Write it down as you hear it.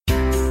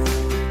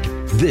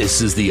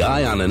This is the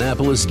Eye on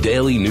Annapolis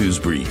Daily News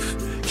Brief,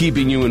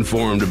 keeping you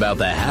informed about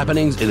the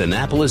happenings in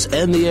Annapolis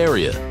and the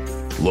area.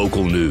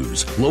 Local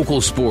news,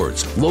 local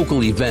sports,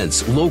 local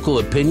events, local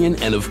opinion,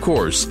 and of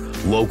course,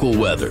 local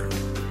weather.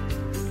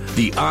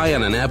 The Eye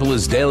on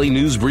Annapolis Daily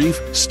News Brief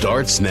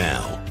starts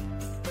now.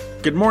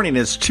 Good morning.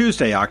 It's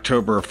Tuesday,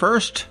 October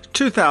 1st,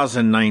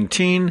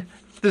 2019.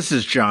 This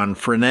is John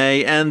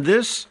Frenaye, and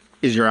this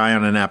is your Eye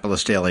on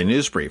Annapolis Daily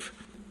News Brief.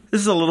 This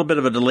is a little bit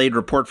of a delayed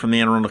report from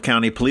the Anne Arundel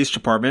County Police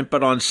Department,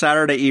 but on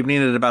Saturday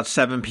evening at about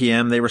 7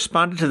 p.m., they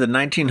responded to the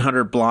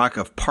 1900 block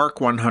of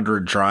Park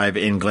 100 Drive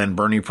in Glen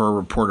Burnie for a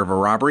report of a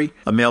robbery.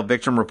 A male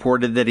victim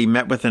reported that he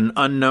met with an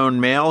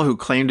unknown male who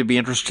claimed to be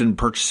interested in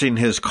purchasing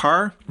his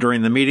car.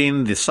 During the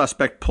meeting, the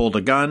suspect pulled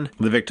a gun.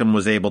 The victim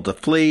was able to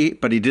flee,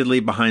 but he did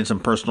leave behind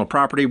some personal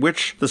property,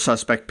 which the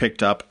suspect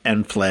picked up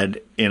and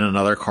fled in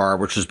another car,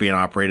 which was being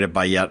operated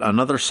by yet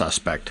another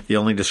suspect. The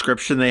only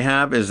description they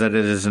have is that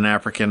it is an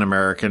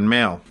African-American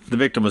male. The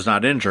victim was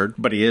not injured,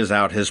 but he is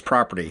out his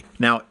property.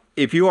 Now,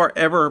 if you are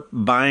ever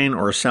buying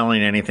or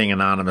selling anything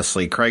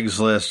anonymously,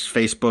 Craigslist,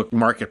 Facebook,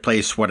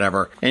 Marketplace,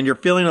 whatever, and you're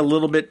feeling a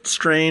little bit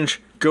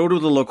strange, go to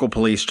the local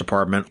police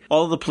department.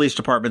 All of the police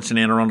departments in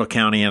Anne Arundel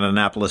County and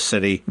Annapolis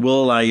City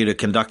will allow you to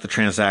conduct the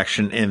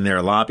transaction in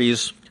their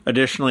lobbies.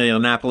 Additionally,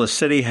 Annapolis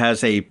City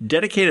has a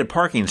dedicated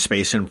parking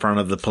space in front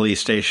of the police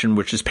station,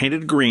 which is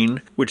painted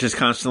green, which is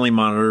constantly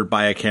monitored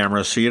by a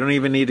camera, so you don't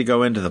even need to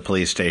go into the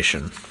police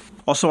station.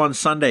 Also on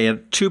Sunday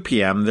at 2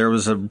 p.m., there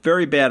was a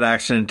very bad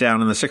accident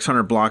down in the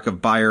 600 block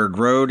of Bayard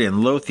Road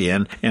in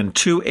Lothian, and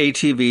two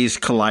ATVs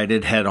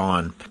collided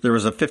head-on. There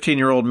was a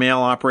 15-year-old male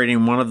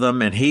operating one of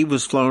them, and he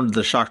was flown to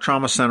the Shock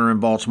Trauma Center in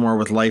Baltimore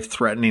with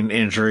life-threatening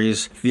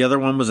injuries. The other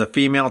one was a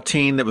female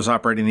teen that was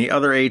operating the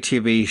other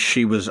ATV.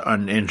 She was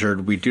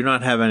uninjured. We do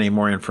not have any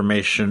more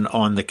information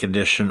on the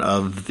condition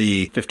of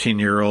the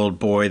 15-year-old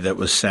boy that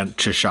was sent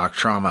to shock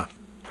trauma.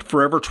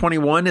 Forever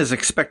 21 is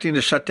expecting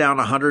to shut down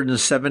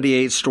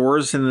 178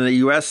 stores in the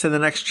U.S. in the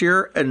next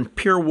year, and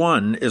Pier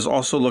 1 is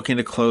also looking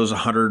to close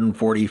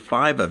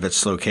 145 of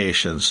its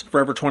locations.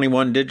 Forever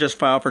 21 did just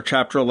file for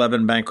Chapter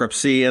 11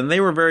 bankruptcy, and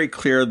they were very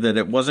clear that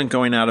it wasn't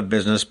going out of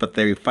business, but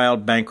they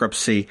filed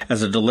bankruptcy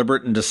as a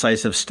deliberate and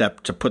decisive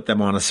step to put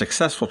them on a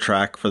successful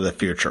track for the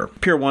future.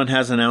 Pier 1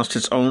 has announced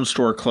its own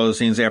store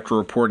closings after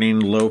reporting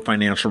low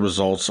financial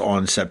results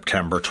on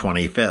September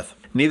 25th.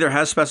 Neither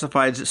has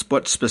specified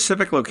what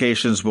specific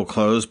locations will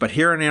close, but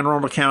here in Anne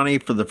Arundel County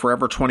for the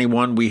Forever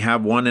 21, we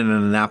have one in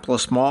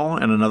Annapolis Mall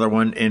and another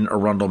one in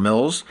Arundel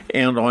Mills.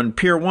 And on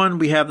Pier 1,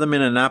 we have them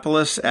in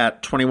Annapolis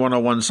at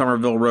 2101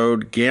 Somerville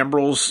Road,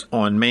 Gambrels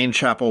on Main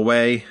Chapel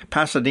Way,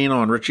 Pasadena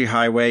on Ritchie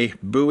Highway,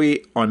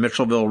 Bowie on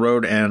Mitchellville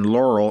Road, and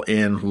Laurel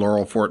in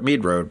Laurel Fort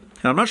Meade Road.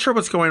 Now, I'm not sure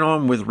what's going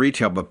on with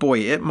retail, but boy,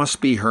 it must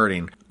be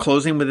hurting.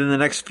 Closing within the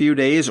next few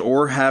days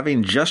or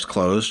having just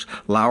closed,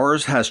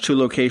 Lauer's has two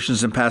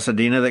locations in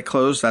Pasadena that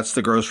closed. That's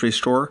the grocery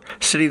store.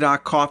 City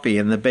Dock Coffee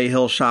in the Bay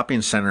Hill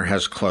Shopping Center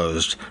has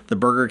closed. The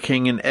Burger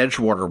King in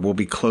Edgewater will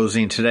be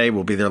closing today,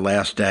 will be their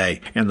last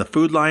day. And the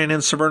Food Lion in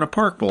Severna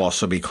Park will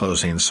also be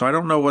closing. So I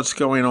don't know what's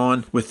going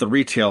on with the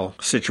retail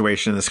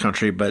situation in this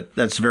country, but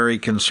that's very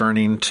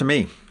concerning to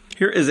me.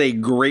 Here is a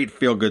great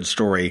feel-good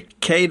story.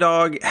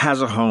 K-Dog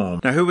has a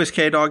home. Now, who is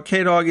K-Dog?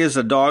 K-Dog is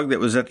a dog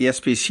that was at the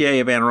SPCA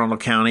of Anne Arundel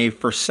County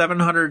for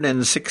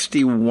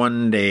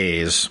 761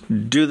 days.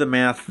 Do the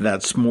math,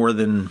 that's more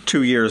than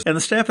 2 years. And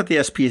the staff at the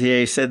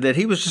SPCA said that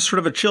he was just sort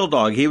of a chill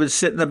dog. He would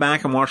sit in the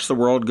back and watch the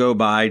world go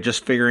by,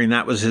 just figuring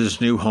that was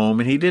his new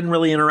home, and he didn't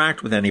really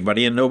interact with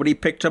anybody, and nobody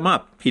picked him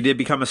up. He did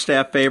become a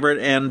staff favorite,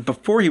 and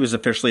before he was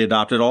officially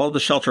adopted, all of the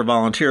shelter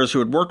volunteers who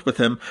had worked with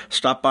him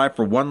stopped by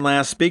for one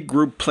last big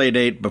group play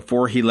date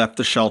before he left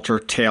the shelter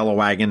tail a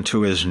wagon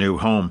to his new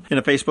home. In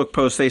a Facebook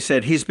post, they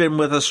said, "He's been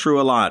with us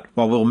through a lot.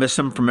 While we'll miss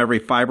him from every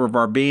fiber of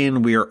our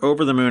being, we are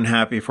over the moon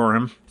happy for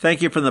him.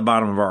 Thank you from the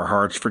bottom of our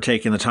hearts for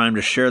taking the time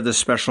to share this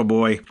special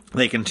boy."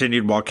 They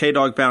continued, "While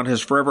K-Dog found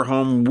his forever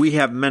home, we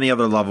have many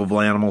other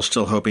lovable animals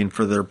still hoping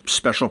for their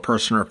special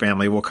person or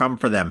family will come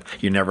for them.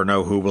 You never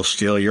know who will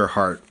steal your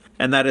heart."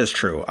 And that is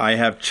true. I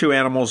have two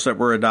animals that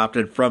were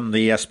adopted from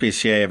the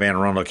SPCA of Anne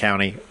Arundel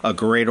County, a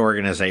great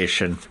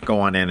organization. Go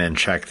on in and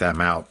check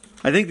them out.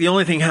 I think the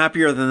only thing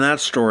happier than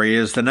that story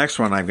is the next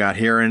one I've got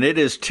here, and it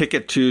is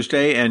Ticket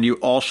Tuesday, and you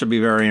all should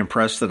be very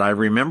impressed that I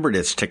remembered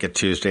it's Ticket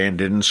Tuesday and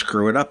didn't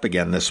screw it up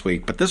again this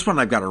week. But this one,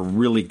 I've got a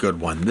really good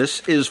one.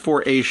 This is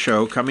for a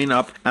show coming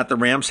up at the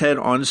Ram's Head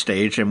On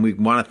Stage, and we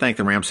want to thank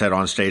the Ram's Head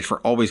On Stage for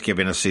always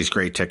giving us these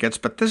great tickets.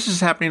 But this is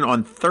happening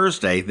on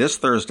this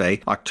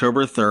Thursday,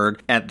 October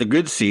 3rd, at the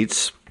Good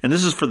Seats. And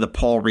this is for the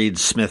Paul Reed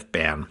Smith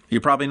Band. You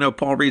probably know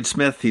Paul Reed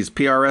Smith. He's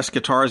PRS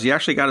Guitars. He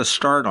actually got his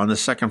start on the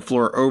second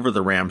floor over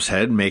the Ram's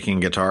Head making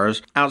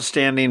guitars.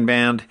 Outstanding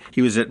band.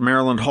 He was at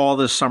Maryland Hall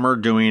this summer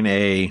doing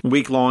a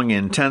week-long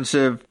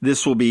intensive.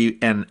 This will be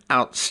an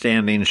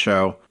outstanding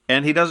show.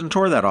 And he doesn't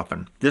tour that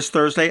often. This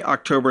Thursday,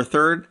 October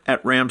 3rd,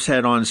 at Ram's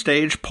Head On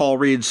Stage, Paul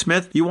Reed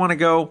Smith. You want to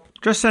go?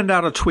 Just send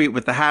out a tweet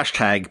with the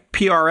hashtag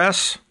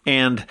PRS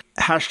and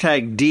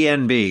hashtag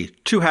DNB.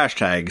 Two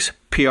hashtags,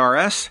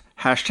 PRS,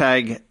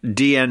 hashtag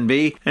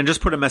DNB, and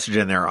just put a message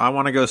in there. I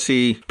want to go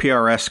see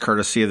PRS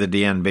courtesy of the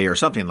DNB or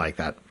something like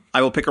that.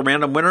 I will pick a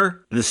random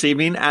winner this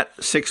evening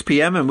at 6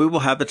 p.m., and we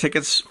will have the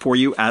tickets for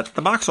you at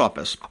the box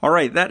office. All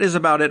right, that is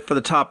about it for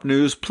the top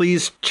news.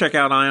 Please check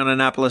out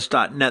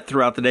eyeonannapolis.net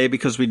throughout the day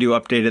because we do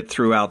update it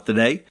throughout the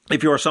day.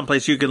 If you are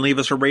someplace you can leave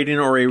us a rating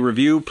or a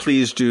review,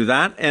 please do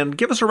that, and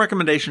give us a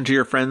recommendation to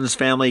your friends,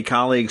 family,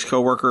 colleagues,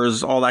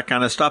 coworkers, all that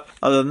kind of stuff.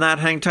 Other than that,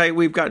 hang tight.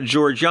 We've got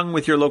George Young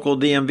with your local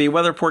DMV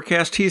weather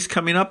forecast. He's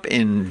coming up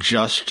in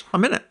just a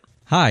minute.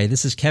 Hi,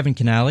 this is Kevin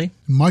Canale,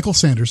 Michael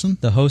Sanderson,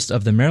 the host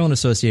of the Maryland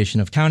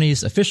Association of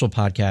Counties official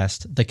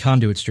podcast, the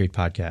Conduit Street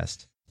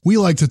Podcast. We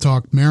like to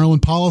talk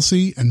Maryland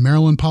policy and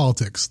Maryland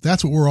politics.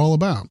 That's what we're all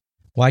about.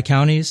 Why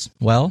counties?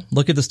 Well,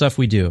 look at the stuff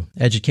we do.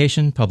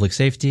 Education, public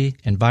safety,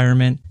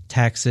 environment,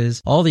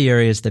 taxes, all the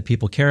areas that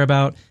people care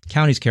about.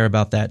 Counties care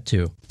about that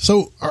too.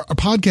 So our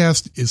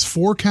podcast is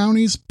for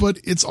counties, but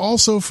it's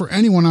also for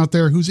anyone out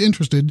there who's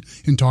interested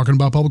in talking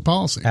about public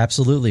policy.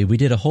 Absolutely. We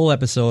did a whole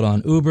episode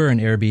on Uber and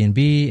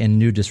Airbnb and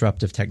new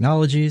disruptive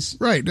technologies.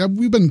 Right.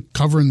 We've been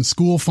covering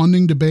school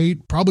funding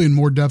debate, probably in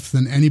more depth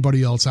than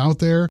anybody else out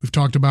there. We've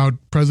talked about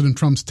President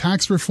Trump's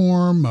tax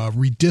reform,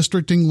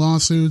 redistricting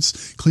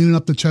lawsuits, cleaning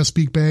up the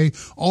Chesapeake Bay,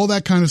 all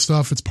that kind of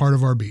stuff. It's part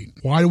of our beat.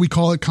 Why do we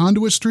call it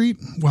Conduit Street?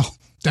 Well,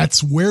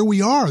 that's where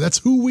we are. That's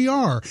who we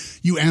are.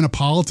 You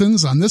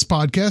Annapolitans on this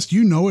podcast,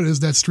 you know it as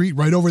that street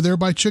right over there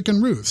by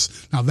Chicken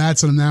Ruth's. Now,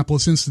 that's an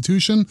Annapolis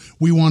institution.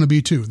 We want to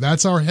be too.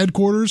 That's our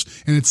headquarters,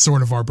 and it's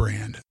sort of our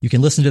brand. You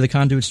can listen to the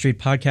Conduit Street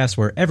podcast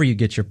wherever you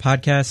get your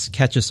podcasts.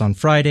 Catch us on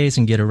Fridays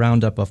and get a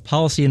roundup of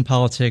policy and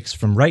politics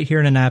from right here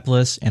in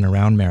Annapolis and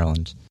around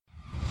Maryland.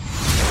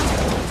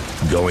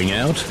 Going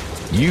out?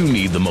 You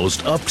need the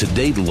most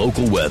up-to-date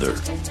local weather.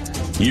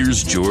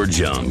 Here's George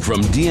Young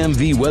from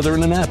DMV Weather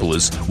in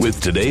Annapolis with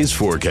today's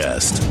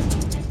forecast.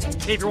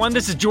 Hey everyone,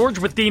 this is George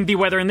with DMV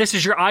Weather, and this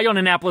is your Eye on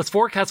Annapolis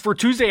forecast for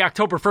Tuesday,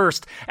 October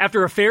 1st.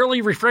 After a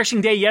fairly refreshing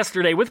day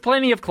yesterday with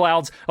plenty of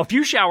clouds, a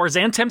few showers,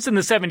 and temps in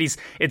the 70s,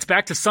 it's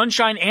back to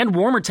sunshine and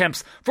warmer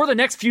temps for the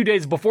next few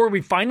days before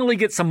we finally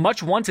get some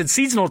much-wanted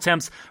seasonal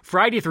temps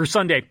Friday through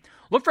Sunday.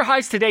 Look for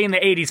highs today in the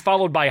 80s,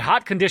 followed by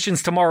hot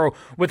conditions tomorrow,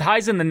 with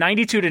highs in the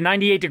 92 to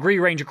 98 degree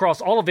range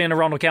across all of Anne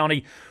Arundel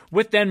County,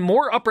 with then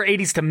more upper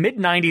 80s to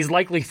mid-90s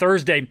likely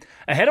Thursday,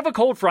 ahead of a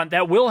cold front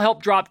that will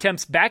help drop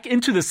temps back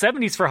into the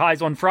 70s for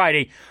highs on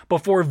Friday,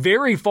 before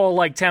very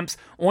fall-like temps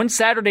on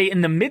Saturday in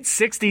the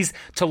mid-60s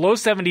to low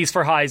 70s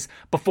for highs,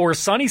 before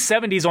sunny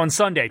 70s on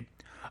Sunday.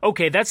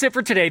 Okay, that's it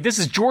for today. This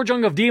is George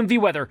Young of DMV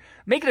Weather.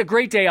 Make it a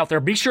great day out there.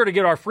 Be sure to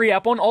get our free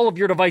app on all of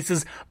your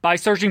devices by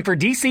searching for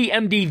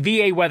DCMD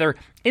VA Weather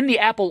in the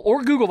Apple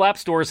or Google App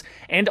Stores,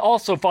 and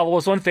also follow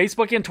us on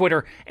Facebook and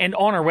Twitter and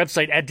on our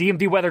website at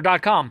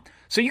dmvweather.com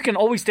so you can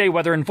always stay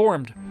weather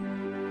informed.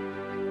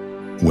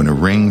 When a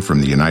ring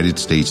from the United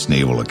States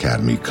Naval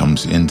Academy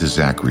comes into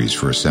Zachary's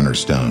for a center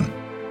stone,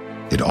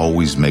 it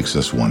always makes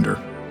us wonder,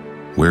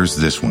 where's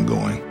this one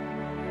going?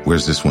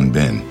 Where's this one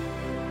been?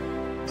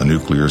 A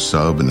nuclear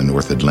sub in the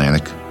North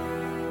Atlantic,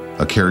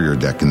 a carrier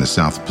deck in the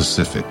South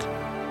Pacific,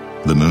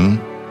 the moon?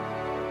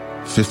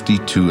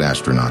 52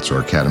 astronauts are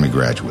Academy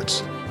graduates,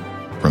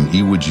 from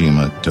Iwo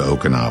Jima to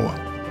Okinawa,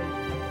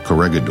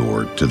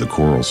 Corregidor to the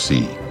Coral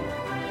Sea,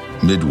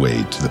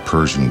 Midway to the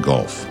Persian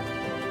Gulf,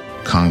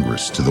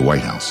 Congress to the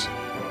White House.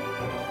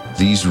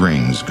 These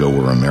rings go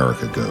where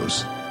America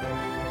goes.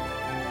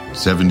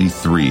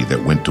 73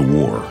 that went to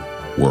war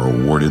were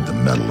awarded the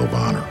Medal of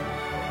Honor.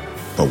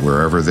 But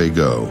wherever they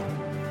go,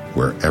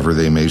 wherever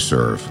they may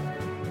serve,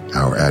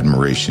 our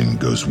admiration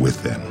goes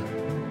with them.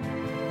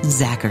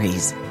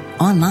 Zachary's.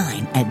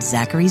 Online at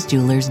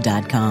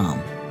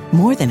zacharysjewelers.com.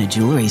 More than a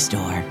jewelry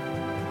store,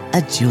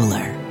 a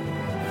jeweler.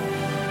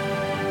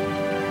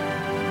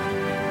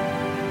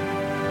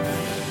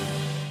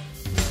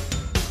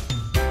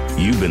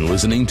 You've been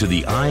listening to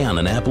the Eye on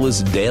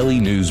Annapolis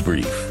Daily News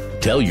Brief.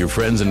 Tell your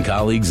friends and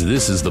colleagues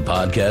this is the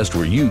podcast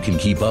where you can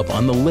keep up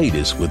on the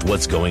latest with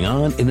what's going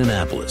on in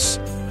Annapolis.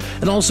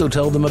 And also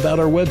tell them about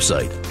our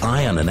website,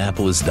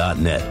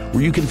 eyeonannapolis.net,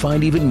 where you can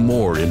find even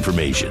more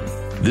information.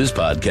 This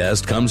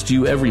podcast comes to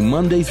you every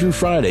Monday through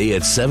Friday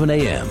at 7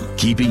 a.m.,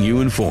 keeping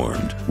you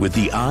informed with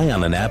the Eye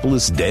on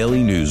Annapolis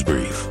Daily News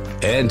Brief.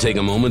 And take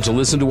a moment to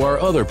listen to our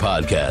other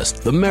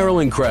podcast, The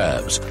Maryland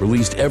Crabs,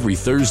 released every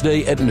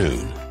Thursday at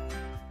noon.